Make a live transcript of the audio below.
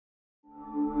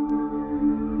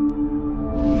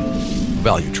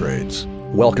Valutrades.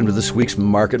 Welcome to this week's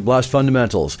Market Blast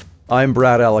Fundamentals. I'm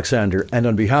Brad Alexander, and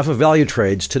on behalf of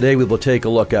Valutrades, today we will take a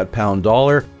look at pound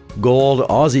dollar, gold,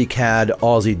 Aussie CAD,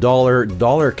 Aussie dollar,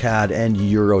 dollar CAD, and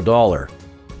euro dollar.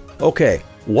 Okay,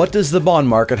 what does the bond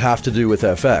market have to do with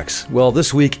FX? Well,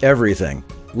 this week, everything.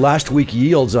 Last week,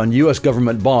 yields on US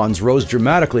government bonds rose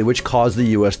dramatically, which caused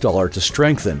the US dollar to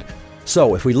strengthen.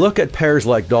 So, if we look at pairs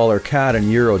like dollar CAD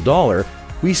and euro dollar,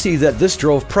 we see that this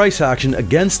drove price action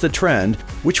against the trend,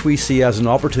 which we see as an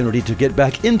opportunity to get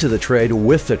back into the trade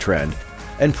with the trend.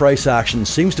 And price action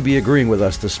seems to be agreeing with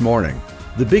us this morning.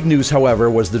 The big news, however,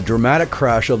 was the dramatic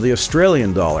crash of the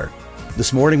Australian dollar.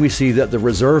 This morning we see that the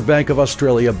Reserve Bank of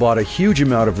Australia bought a huge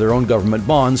amount of their own government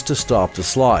bonds to stop the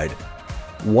slide.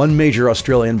 One major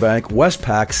Australian bank,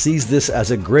 Westpac, sees this as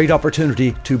a great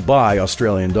opportunity to buy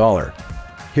Australian dollar.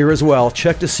 Here as well,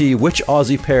 check to see which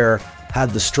Aussie pair had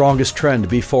the strongest trend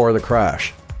before the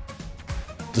crash.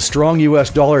 The strong US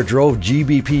dollar drove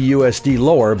GBPUSD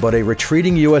lower, but a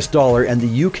retreating US dollar and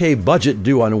the UK budget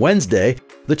due on Wednesday,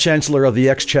 the Chancellor of the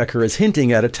Exchequer is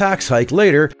hinting at a tax hike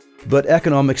later, but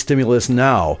economic stimulus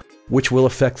now, which will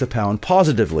affect the pound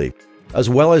positively, as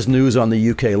well as news on the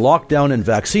UK lockdown and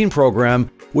vaccine program,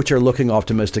 which are looking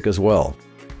optimistic as well.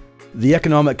 The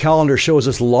economic calendar shows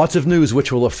us lots of news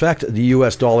which will affect the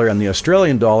US dollar and the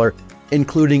Australian dollar,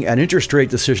 including an interest rate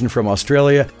decision from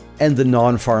Australia and the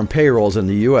non-farm payrolls in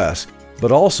the US.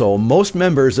 But also, most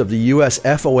members of the US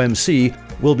FOMC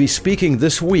will be speaking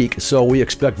this week, so we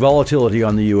expect volatility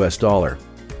on the US dollar.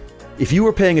 If you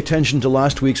were paying attention to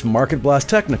last week's Market Blast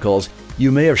technicals,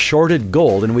 you may have shorted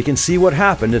gold, and we can see what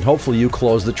happened, and hopefully you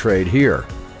close the trade here.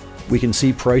 We can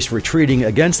see price retreating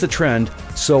against the trend,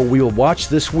 so we will watch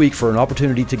this week for an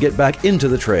opportunity to get back into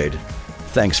the trade.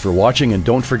 Thanks for watching, and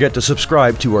don't forget to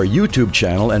subscribe to our YouTube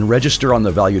channel and register on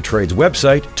the Valutrades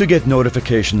website to get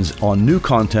notifications on new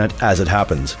content as it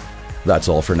happens. That's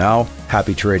all for now.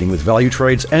 Happy trading with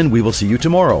Valutrades, and we will see you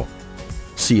tomorrow.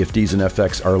 CFDs and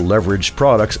FX are leveraged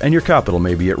products, and your capital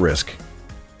may be at risk.